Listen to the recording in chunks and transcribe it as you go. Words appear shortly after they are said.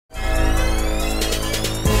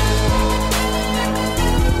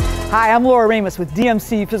Hi, I'm Ramus with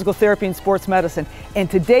DMC Physical Therapy and Sports Medicine, and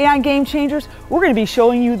today on Game Changers, we're going to be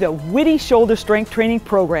showing you the WITY Shoulder Strength Training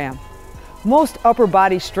Program. Most upper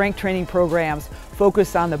body strength training programs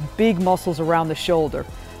focus on the big muscles around the shoulder,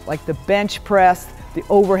 like the bench press, the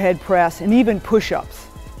overhead press, and even push-ups.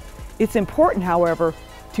 It's important, however,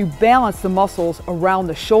 to balance the muscles around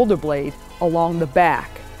the shoulder blade along the back.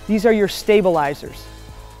 These are your stabilizers.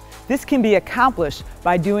 This can be accomplished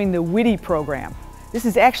by doing the WITY program. This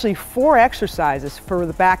is actually 4 exercises for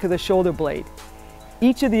the back of the shoulder blade.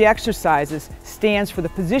 Each of the exercises stands for the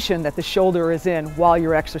position that the shoulder is in while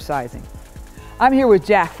you're exercising. I'm here with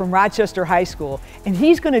Jack from Rochester High School, and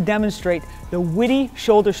he's going to demonstrate the WITY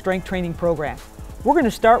Shoulder Strength Training Program. We're going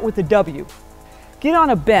to start with the W. Get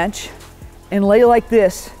on a bench and lay like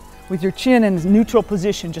this with your chin in neutral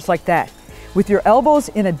position, just like that. With your elbows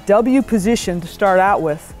in a W position to start out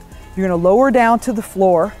with, you're going to lower down to the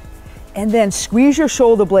floor and then squeeze your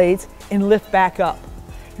shoulder blades and lift back up.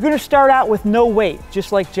 You're going to start out with no weight,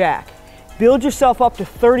 just like Jack. Build yourself up to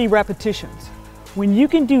 30 repetitions. When you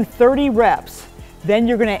can do 30 reps, then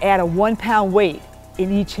you're going to add a 1-pound weight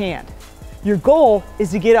in each hand. Your goal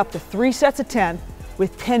is to get up to 3 sets of 10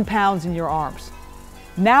 with 10 pounds in your arms.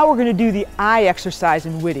 Now we're going to do the I exercise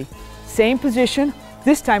in WITY. Same position,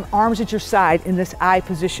 this time arms at your side in this I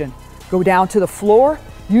position. Go down to the floor.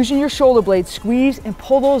 Using your shoulder blades, squeeze and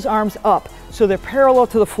pull those arms up so they're parallel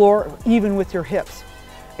to the floor, even with your hips.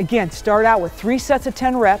 Again, start out with 3 sets of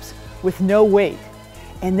 10 reps with no weight,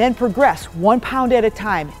 and then progress 1 pound at a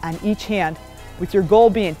time on each hand, with your goal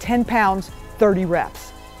being 10 pounds, 30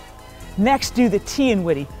 reps. Next, do the T in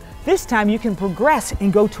WITY. This time you can progress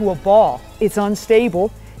and go to a ball. It's unstable.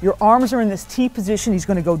 Your arms are in this T position. He's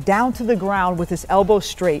going to go down to the ground with his elbows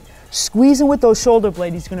straight. Squeezing with those shoulder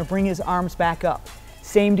blades, he's going to bring his arms back up.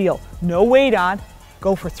 Same deal, no weight on,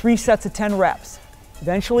 go for 3 sets of 10 reps.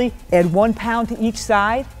 Eventually, add 1 pound to each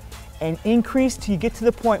side and increase till you get to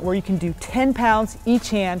the point where you can do 10 pounds each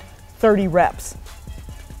hand, 30 reps.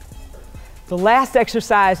 The last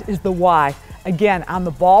exercise is the Y. Again, on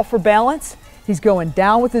the ball for balance, he's going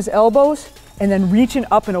down with his elbows and then reaching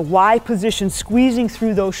up in a Y position, squeezing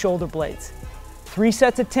through those shoulder blades. 3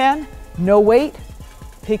 sets of 10, no weight,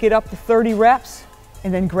 pick it up to 30 reps,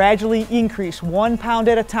 and then gradually increase 1 pound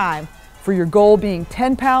at a time for your goal being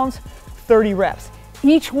 10 pounds, 30 reps.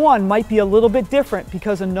 Each one might be a little bit different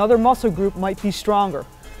because another muscle group might be stronger.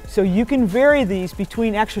 So you can vary these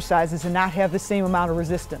between exercises and not have the same amount of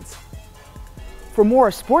resistance. For more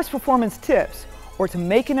sports performance tips or to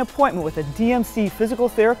make an appointment with a DMC physical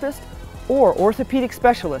therapist or orthopedic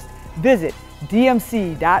specialist, visit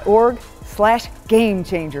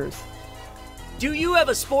dmc.org/gamechangers. Do you have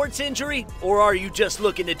a sports injury, or are you just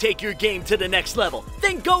looking to take your game to the next level?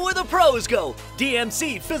 Then go where the pros go.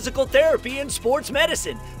 DMC Physical Therapy and Sports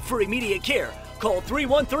Medicine. For immediate care, call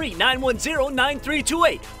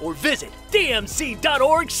 313-910-9328 or visit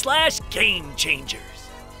dmc.org/gamechangers.